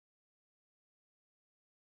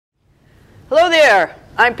Hello there.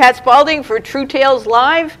 I'm Pat Spalding for True Tales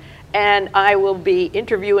Live, and I will be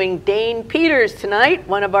interviewing Dane Peters tonight,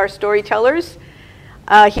 one of our storytellers.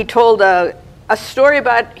 He told a story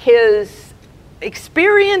about his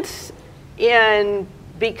experience in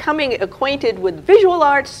becoming acquainted with visual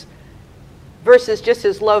arts versus just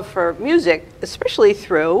his love for music, especially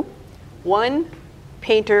through one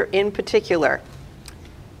painter in particular,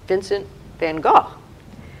 Vincent van Gogh.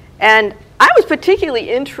 And I was particularly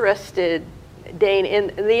interested, Dane,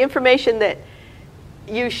 in the information that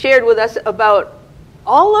you shared with us about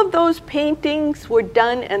all of those paintings were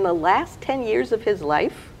done in the last 10 years of his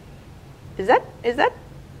life. Is that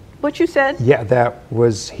what you said? Yeah, that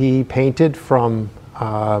was, he painted from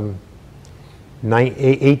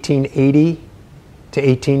 1880 to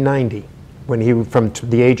 1890, when he, from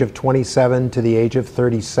the age of 27 to the age of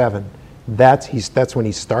 37. That's when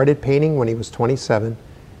he started painting, when he was 27,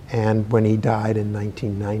 and when he died in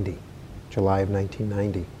 1990, July of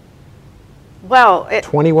 1990. Well,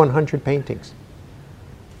 2,100 paintings.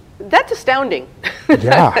 That's astounding.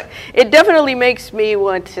 Yeah. It definitely makes me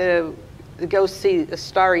want to go see a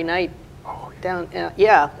Starry Night down.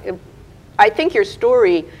 I think your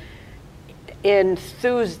story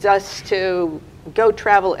enthused us to go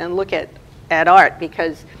travel and look at art,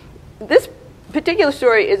 because this particular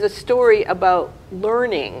story is a story about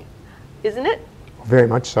learning, isn't it? Very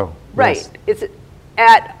much so. Right. Yes. It's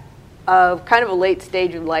at kind of a late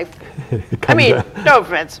stage of life. I mean, no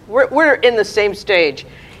offense. We're in the same stage.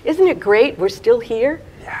 Isn't it great? We're still here.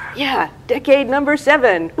 Yeah. Yeah. Decade number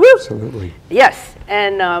 7. Woo! Absolutely. Yes.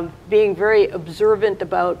 And being very observant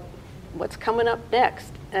about what's coming up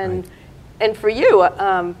next. And Right. and for you,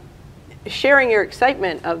 sharing your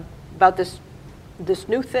excitement about this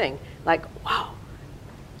new thing, like, wow,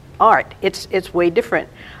 art. It's way different.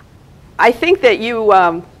 I think that you,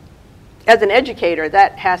 as an educator,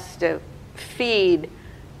 that has to feed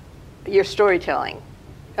your storytelling.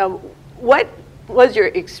 What was your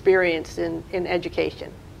experience in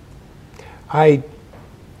education?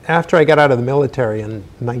 After I got out of the military in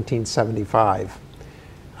 1975,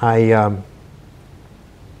 I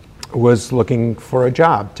was looking for a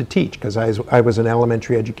job to teach, because I was an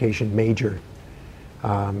elementary education major,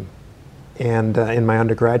 and in my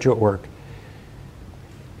undergraduate work.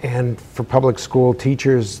 And for public school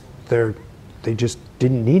teachers, they just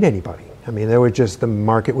didn't need anybody. I mean, the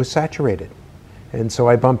market was saturated. And so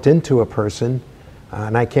I bumped into a person,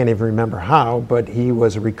 and I can't even remember how, but he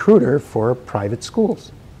was a recruiter for private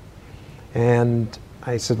schools. And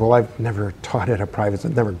I said, well, I've never taught at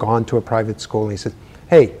I've never gone to a private school. And he said,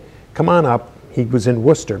 hey, come on up. He was in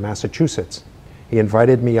Worcester, Massachusetts. He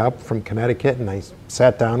invited me up from Connecticut, and I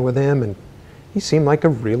sat down with him, and he seemed like a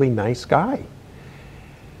really nice guy.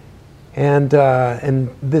 And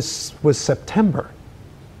this was September.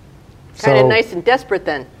 Kind of nice and desperate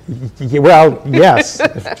then. Well, yes.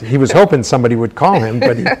 He was hoping somebody would call him,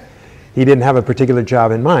 but he didn't have a particular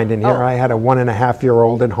job in mind. And here I had a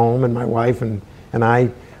 1.5-year-old at home, and my wife and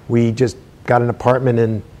we just got an apartment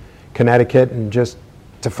in Connecticut and just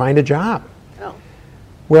to find a job. Oh.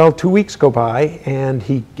 Well, 2 weeks go by, and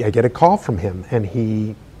I get a call from him, and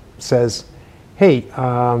he says, hey,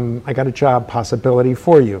 I got a job possibility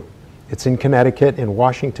for you. It's in Connecticut, in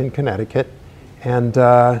Washington, Connecticut, and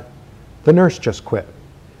the nurse just quit.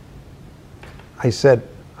 I said,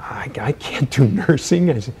 I can't do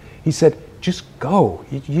nursing. He said, just go.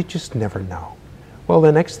 You just never know. Well,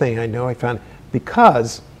 the next thing I know, I found,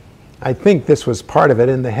 because I think this was part of it,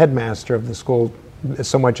 and the headmaster of the school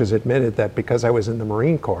so much as admitted that because I was in the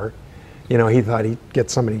Marine Corps, he thought he'd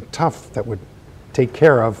get somebody tough that would take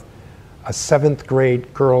care of a 7th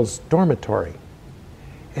grade girls' dormitory.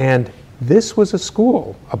 And this was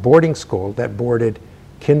a boarding school that boarded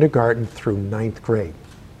kindergarten through 9th grade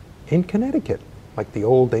in Connecticut, like the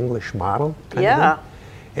old English model kind of thing.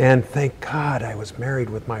 And thank God I was married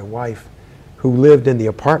with my wife, who lived in the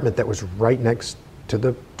apartment that was right next to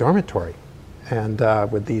the dormitory, and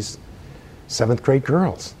with these 7th grade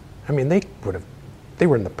girls. I mean, they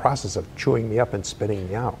were in the process of chewing me up and spitting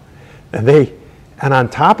me out. And on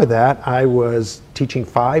top of that, I was teaching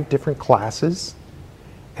 5 different classes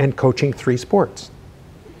and coaching 3 sports.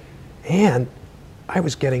 And I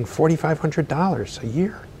was getting $4,500 a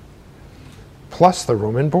year, plus the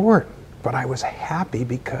room and board. But I was happy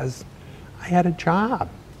because I had a job.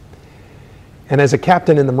 And as a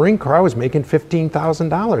captain in the Marine Corps, I was making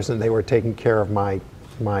 $15,000, and they were taking care of my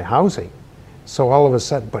housing. So all of a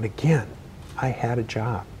sudden, but again, I had a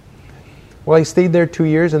job. Well, I stayed there 2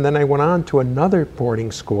 years, and then I went on to another boarding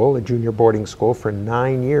school, a junior boarding school, for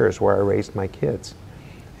 9 years, where I raised my kids.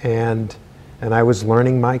 And I was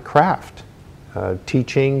learning my craft.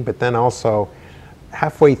 teaching, but then also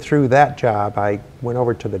halfway through that job, I went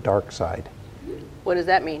over to the dark side. What does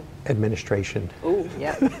that mean? Administration. Oh,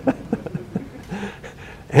 yeah.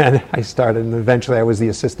 And I started, and eventually I was the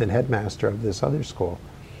assistant headmaster of this other school.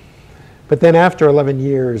 But then after 11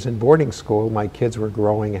 years in boarding school, my kids were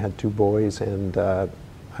growing. I had 2 boys, and I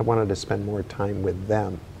wanted to spend more time with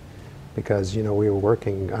them because, you know, we were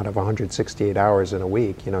working out of 168 hours in a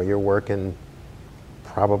week. You know, you're working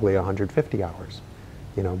probably 150 hours,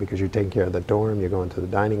 you know, because you're taking care of the dorm, you're going to the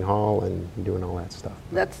dining hall, and you're doing all that stuff.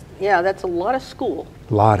 That's a lot of school.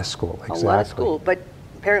 A lot of school, exactly. A lot of school, but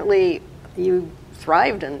apparently you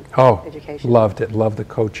thrived in education. Loved it, loved the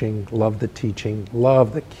coaching, loved the teaching,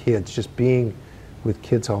 loved the kids, just being with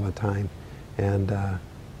kids all the time, and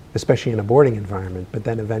especially in a boarding environment. But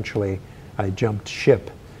then eventually I jumped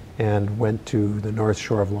ship and went to the North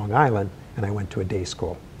Shore of Long Island, and I went to a day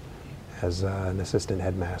school as an assistant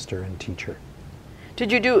headmaster and teacher.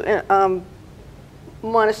 Did you do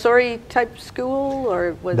Montessori type school,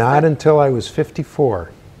 or was Not until I was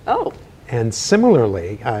 54. Oh. And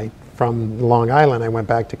similarly, from Long Island, I went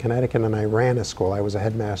back to Connecticut and I ran a school. I was a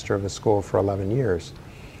headmaster of a school for 11 years.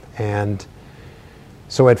 And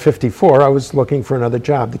so at 54, I was looking for another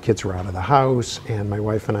job. The kids were out of the house, and my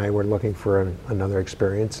wife and I were looking for another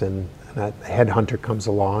experience, and a headhunter comes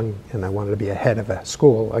along, and I wanted to be a head of a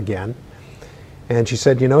school again. And she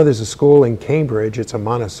said, you know, there's a school in Cambridge, it's a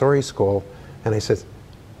Montessori school. And I said,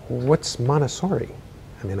 what's Montessori?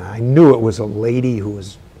 I mean, I knew it was a lady who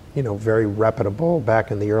was, you know, very reputable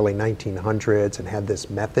back in the early 1900s and had this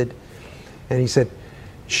method. And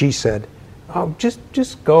she said, oh,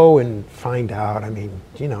 just go and find out. I mean,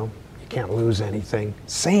 you know, you can't lose anything.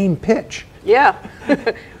 Same pitch. Yeah.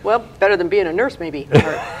 Well, better than being a nurse, maybe.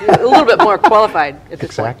 Or a little bit more qualified at this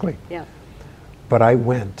Exactly. point. Yeah. But I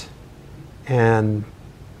went, and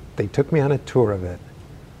they took me on a tour of it,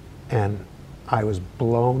 and I was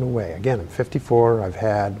blown away. Again, I'm 54. I've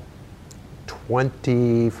had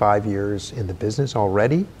 25 years in the business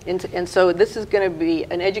already. And so this is going to be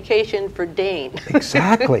an education for Dane.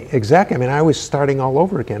 Exactly, exactly. I mean, I was starting all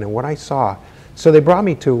over again, and what I saw, so they brought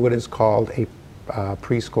me to what is called a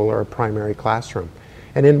preschool or a primary classroom.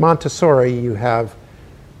 And in Montessori, you have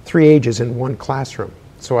 3 ages in one classroom.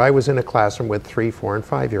 So I was in a classroom with 3, 4, and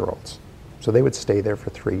 5-year-olds. So they would stay there for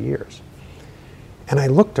 3 years. And I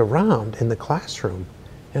looked around in the classroom,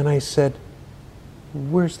 and I said,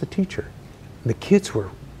 where's the teacher? And the kids were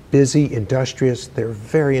busy, industrious, they're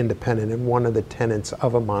very independent, and one of the tenets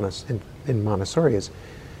of in Montessori is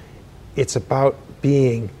it's about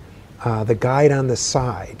being the guide on the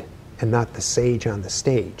side and not the sage on the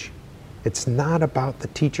stage. It's not about the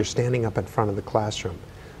teacher standing up in front of the classroom.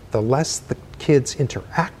 The less the kids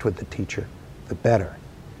interact with the teacher, the better,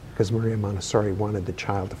 because Maria Montessori wanted the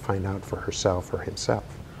child to find out for herself or himself.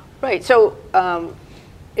 Right, so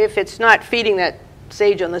if it's not feeding that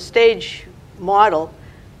sage on the stage model,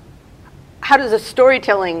 how does the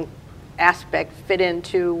storytelling aspect fit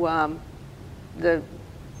into the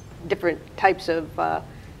different types of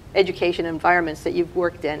education environments that you've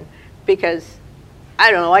worked in? Because,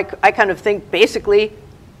 I don't know, I kind of think basically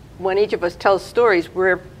when each of us tells stories,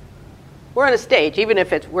 we're on a stage, even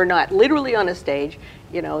if we're not literally on a stage,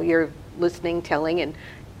 you know, you're listening, telling,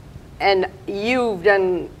 and you've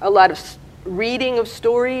done a lot of reading of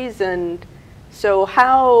stories, and so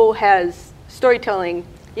how has storytelling,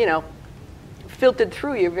 you know, filtered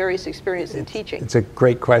through your various experience in teaching? It's a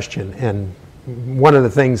great question, and one of the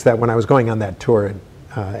things that when I was going on that tour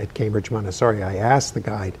at Cambridge Montessori, I asked the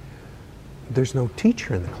guide, there's no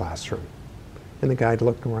teacher in the classroom. And the guide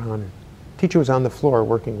looked around, and the teacher was on the floor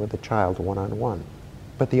working with the child one-on-one.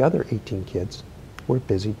 But the other 18 kids were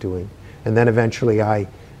busy doing. And then eventually I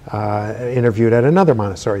interviewed at another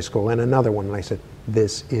Montessori school and another one, and I said,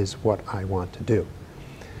 this is what I want to do.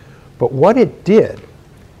 But what it did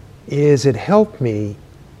is it helped me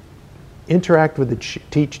interact with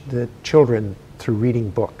teach the children through reading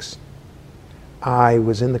books. I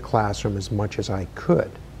was in the classroom as much as I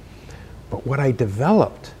could. But what I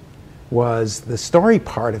developed was the story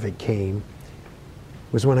part of it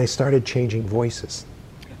was when I started changing voices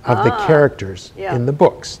of the characters in the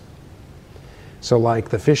books. So like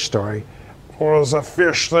the fish story, was a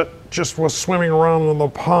fish that just was swimming around in the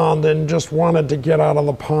pond and just wanted to get out of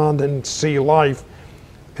the pond and see life.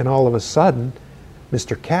 And all of a sudden,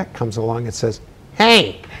 Mr. Cat comes along and says,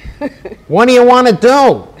 hey, what do you want to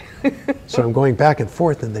do? So I'm going back and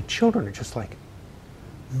forth, and the children are just like,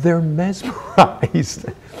 they're mesmerized.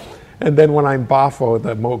 And then when I'm Baffo,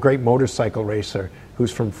 the great motorcycle racer,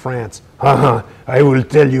 who's from France, I will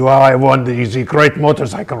tell you how I won the great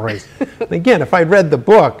motorcycle race. Again, if I'd read the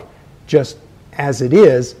book, just as it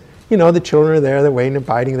is, the children are there, they're waiting and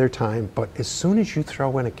biding their time. But as soon as you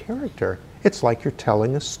throw in a character, it's like you're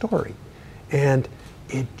telling a story. And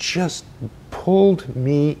it just pulled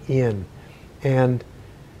me in. And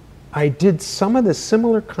I did some of the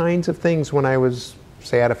similar kinds of things when I was,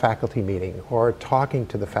 say, at a faculty meeting or talking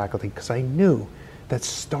to the faculty, because I knew that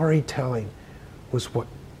storytelling was what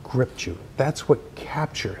gripped you. That's what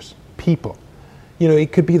captures people.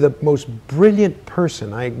 It could be the most brilliant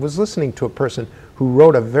person. I was listening to a person who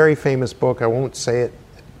wrote a very famous book. I won't say it,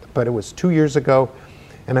 but it was 2 years ago,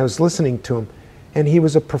 and I was listening to him, and he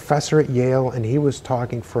was a professor at Yale, and he was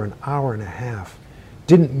talking for an hour and a half.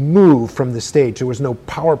 Didn't move from the stage. There was no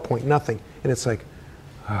PowerPoint, nothing. And it's like,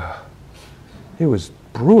 it was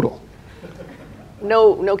brutal.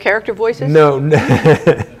 No character voices? No.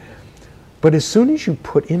 But as soon as you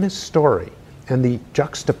put in a story, and the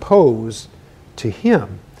juxtapose to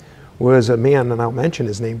him was a man, and I'll mention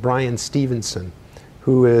his name, Bryan Stevenson,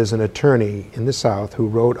 who is an attorney in the South who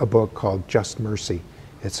wrote a book called Just Mercy.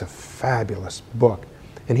 It's a fabulous book.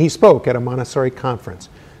 And he spoke at a Montessori conference.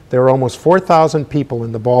 There were almost 4,000 people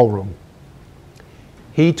in the ballroom.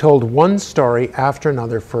 He told one story after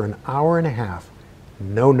another for an hour and a half,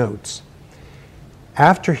 no notes.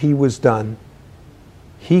 After he was done,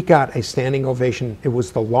 he got a standing ovation. It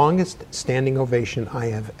was the longest standing ovation I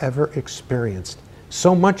have ever experienced.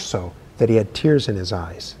 So much so that he had tears in his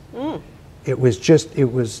eyes. It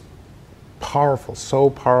was powerful, so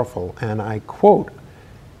powerful. And I quote,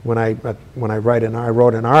 when I wrote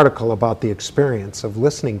an article about the experience of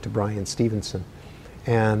listening to Bryan Stevenson,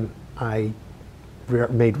 and I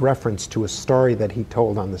made reference to a story that he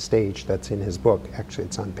told on the stage that's in his book. Actually,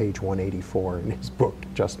 it's on page 184 in his book,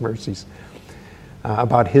 Just Mercies,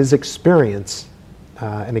 about his experience.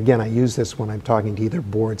 And again, I use this when I'm talking to either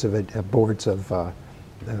boards of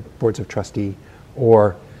trustee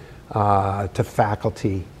or to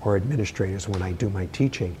faculty or administrators when I do my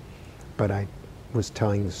teaching. But I was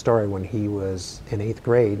telling the story when he was in 8th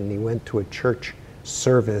grade and he went to a church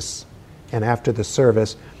service, and after the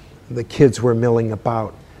service, the kids were milling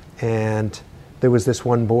about, and there was this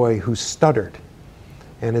one boy who stuttered,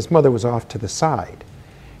 and his mother was off to the side,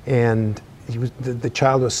 and the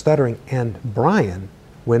child was stuttering, and Bryan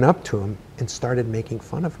went up to him and started making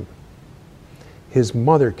fun of him. His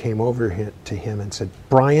mother came over to him and said,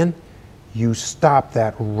 "Bryan, you stop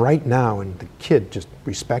that right now." And the kid just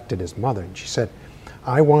respected his mother, and she said,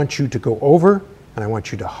 "I want you to go over and I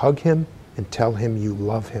want you to hug him and tell him you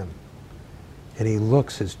love him." And he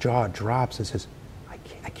looks, his jaw drops and says,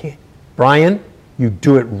 I can't. "Bryan, you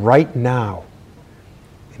do it right now."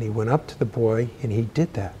 And he went up to the boy and he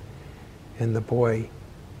did that. And the boy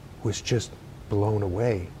was just blown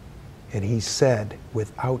away. And he said,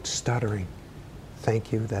 without stuttering,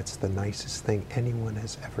 "Thank you, that's the nicest thing anyone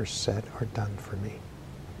has ever said or done for me."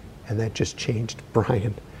 And that just changed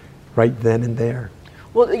Bryan right then and there.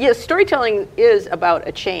 Well, yes, storytelling is about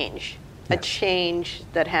a change. A change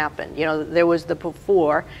that happened. There was the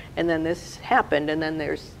before, and then this happened, and then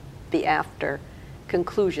there's the after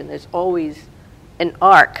conclusion. There's always an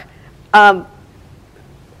arc.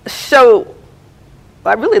 So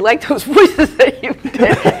I really like those voices that you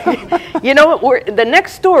did. You know what? The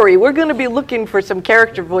next story, we're going to be looking for some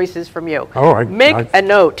character voices from you. Oh, Make a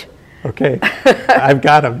note. Okay, I've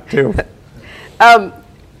got them too.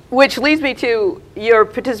 Which leads me to your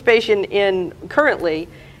participation currently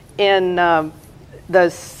in the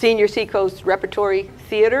Senior Seacoast Repertory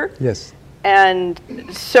Theater. Yes. And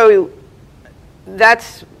so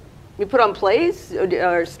you put on plays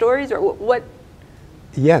or stories, or what?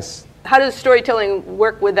 Yes. How does storytelling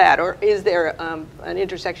work with that, or is there an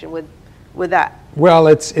intersection with that? Well,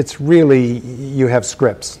 it's really, you have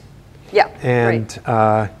scripts. Yeah. And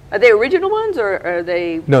right. Are they original ones, or are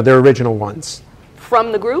they? No, they're original ones.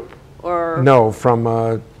 From the group, or? No,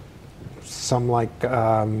 from some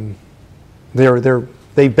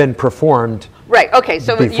they've been performed. Right. Okay.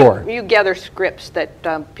 So before. You gather scripts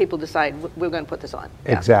that people decide we're going to put this on.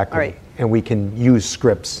 Yeah. Exactly. All right. And we can use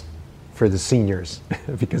scripts for the seniors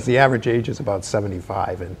because the average age is about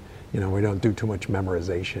 75, and we don't do too much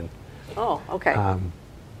memorization. Oh, okay.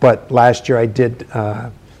 But last year I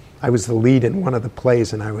was the lead in one of the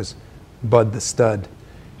plays, and I was Bud the Stud.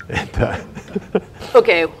 And,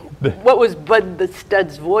 okay. What was Bud the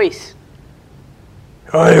Stud's voice?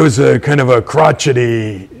 It was a kind of a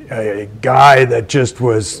crotchety guy that just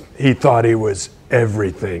he thought he was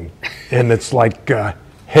everything. And it's like,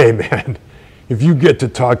 "Hey man, if you get to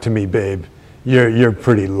talk to me, babe, you're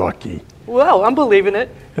pretty lucky." Well, I'm believing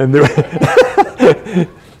it. And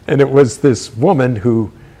and it was this woman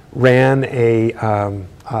who ran a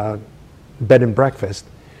bed and breakfast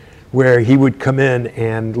where he would come in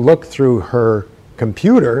and look through her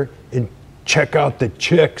computer and check out the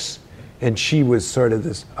chicks. And she was sort of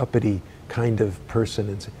this uppity kind of person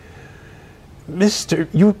and say, Mister,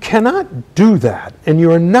 you cannot do that. And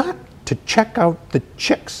you are not to check out the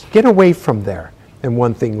chicks. Get away from there. And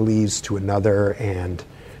one thing leads to another. And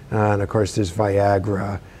of course, there's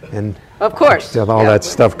Viagra. And of course. all that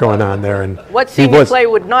stuff going on there. And what senior play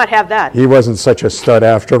would not have that? He wasn't such a stud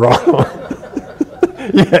after all.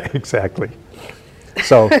 Yeah, exactly.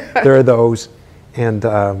 So there are those. And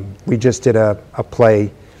we just did a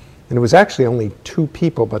play. And it was actually only 2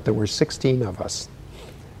 people, but there were 16 of us.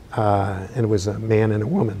 And it was a man and a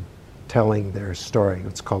woman telling their story.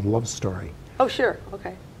 It's called Love Story. Oh, sure.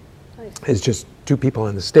 Okay. Nice. It's just 2 people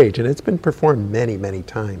on the stage. And it's been performed many, many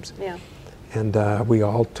times. Yeah. And we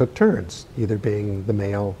all took turns, either being the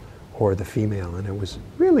male or the female. And it was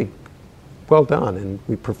really well done. And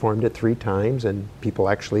we performed it 3 times, and people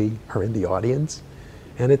actually are in the audience.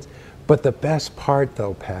 And but the best part,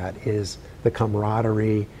 though, Pat, is the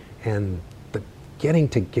camaraderie and the getting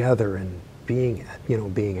together and being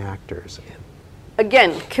actors.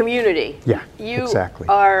 Again, community. Yeah, you exactly.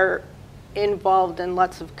 are involved in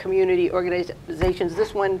lots of community organizations,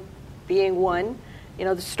 this one being one.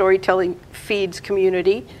 The storytelling feeds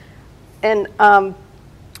community. And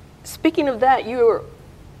speaking of that, you're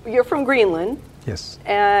from Greenland. Yes.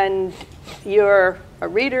 And you're a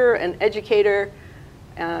reader, an educator,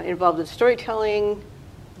 involved in storytelling,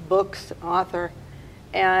 books, author.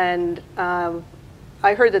 And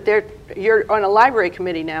I heard that you're on a library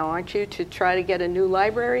committee now, aren't you, to try to get a new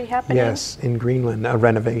library happening? Yes, in Greenland, a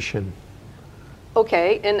renovation.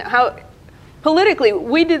 Okay, and how politically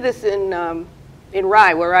we did this in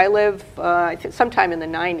Rye, where I live, I think sometime in the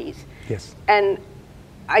 90s. Yes. And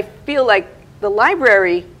I feel like the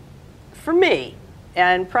library, for me,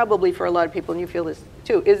 and probably for a lot of people, and you feel this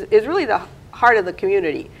too, is really the heart of the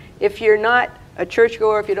community. If you're not a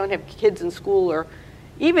churchgoer, if you don't have kids in school, or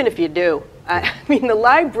even if you do, I mean, the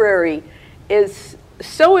library is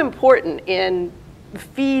so important in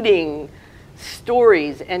feeding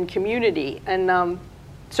stories and community. And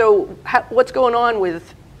so what's going on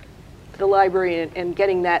with the library and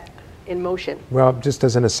getting that in motion? Well, just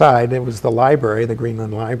as an aside, it was the library, the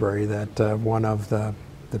Greenland Library, that one of the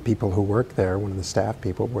people who worked there, one of the staff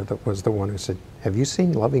people, was the one who said, "Have you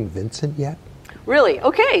seen Loving Vincent yet?" Really?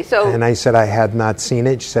 Okay, so... And I said I had not seen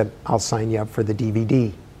it. She said, "I'll sign you up for the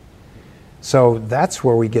DVD." So that's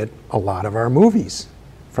where we get a lot of our movies,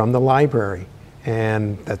 from the library.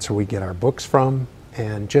 And that's where we get our books from.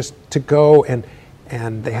 And just to go, and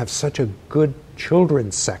they have such a good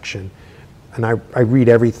children's section. And I read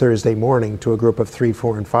every Thursday morning to a group of 3,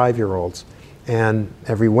 4, and 5-year-olds. And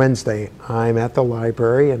every Wednesday, I'm at the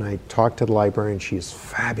library, and I talk to the librarian. She's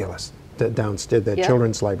fabulous, downstairs, the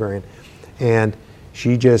children's librarian. And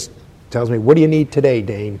she just tells me, "What do you need today,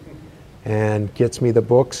 Dane?" And gets me the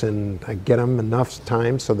books, and I get them enough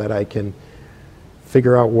time so that I can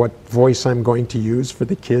figure out what voice I'm going to use for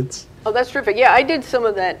the kids. Oh, that's terrific. Yeah, I did some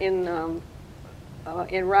of that in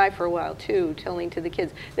Rye for a while, too, telling to the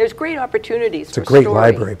kids. There's great opportunities for story. It's a great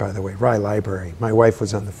library, by the way, Rye Library. My wife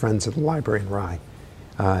was on the Friends of the Library in Rye.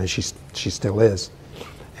 She still is.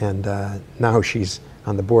 And now she's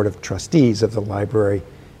on the board of trustees of the library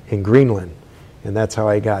in Greenland. And that's how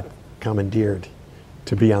I got commandeered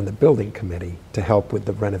to be on the building committee to help with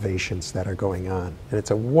the renovations that are going on. And it's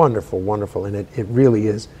a wonderful, wonderful, and it really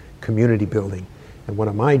is community building. And one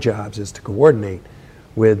of my jobs is to coordinate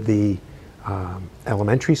with the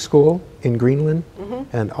elementary school in Greenland,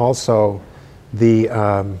 and also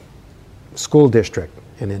the school district.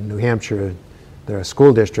 And in New Hampshire, the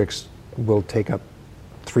school districts will take up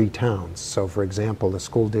 3 towns. So for example, the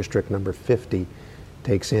school district number 50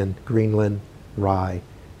 takes in Greenland, Rye,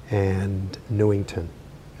 and Newington,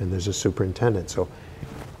 and there's a superintendent.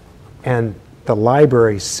 And the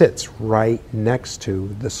library sits right next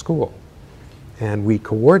to the school, and we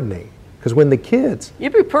coordinate. Because when the kids...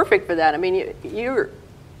 You'd be perfect for that. I mean, you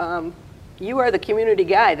are the community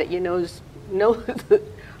guy that knows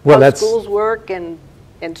how schools work and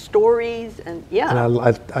stories, and yeah.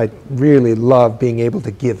 And I really love being able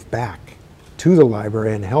to give back to the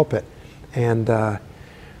library and help it. And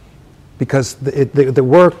because the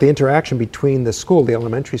work, the interaction between the school, the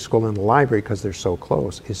elementary school, and the library, because they're so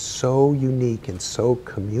close, is so unique and so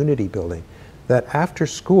community building that after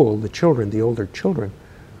school, the children, the older children,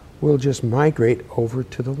 will just migrate over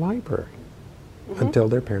to the library until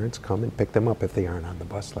their parents come and pick them up if they aren't on the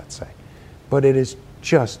bus, let's say. But it is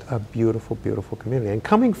just a beautiful, beautiful community. And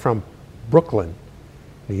coming from Brooklyn,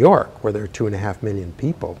 New York, where there are 2.5 million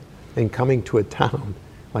people, and coming to a town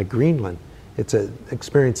like Greenland, it's an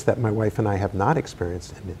experience that my wife and I have not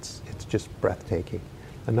experienced, and it's just breathtaking.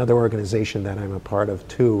 Another organization that I'm a part of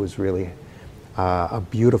too is really a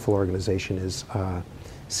beautiful organization, is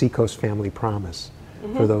Seacoast Family Promise,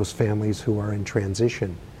 for those families who are in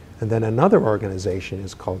transition. And then another organization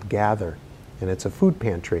is called Gather, and it's a food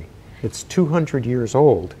pantry. It's 200 years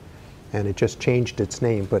old, and it just changed its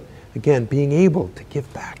name. But again, being able to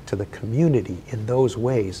give back to the community in those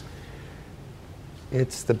ways,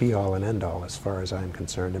 it's the be-all and end-all as far as I'm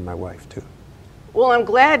concerned, and my wife too. Well, I'm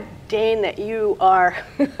glad, Dane, that you are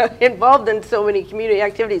involved in so many community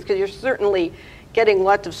activities, because you're certainly getting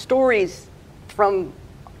lots of stories from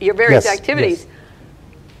your various activities. Yes.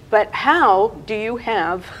 But how do you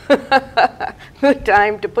have the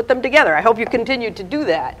time to put them together? I hope you continue to do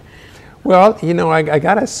that. Well, you know, I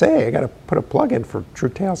gotta say, I gotta put a plug in for True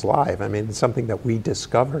Tales Live. I mean, it's something that we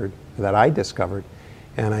discovered, that I discovered,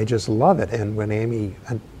 and I just love it. And when Amy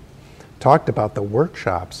talked about the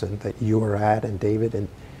workshops and that you were at, and David and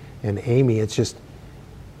Amy, it's just,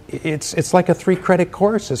 it's like a 3-credit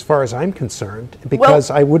course as far as I'm concerned,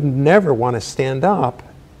 because I would never want to stand up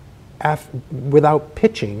without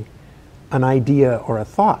pitching an idea or a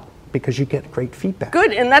thought, because you get great feedback.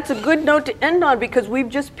 Good, and that's a good note to end on, because we've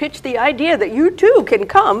just pitched the idea that you too can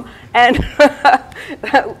come and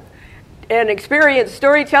and experience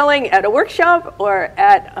storytelling at a workshop or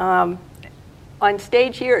at on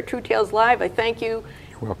stage here at True Tales Live. I thank you,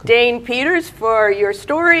 Dane Peters, for your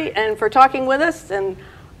story and for talking with us. And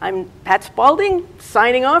I'm Pat Spalding,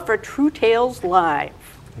 signing off for True Tales Live.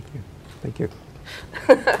 Thank you.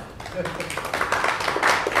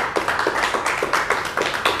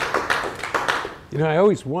 You know, I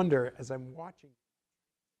always wonder as I'm watching.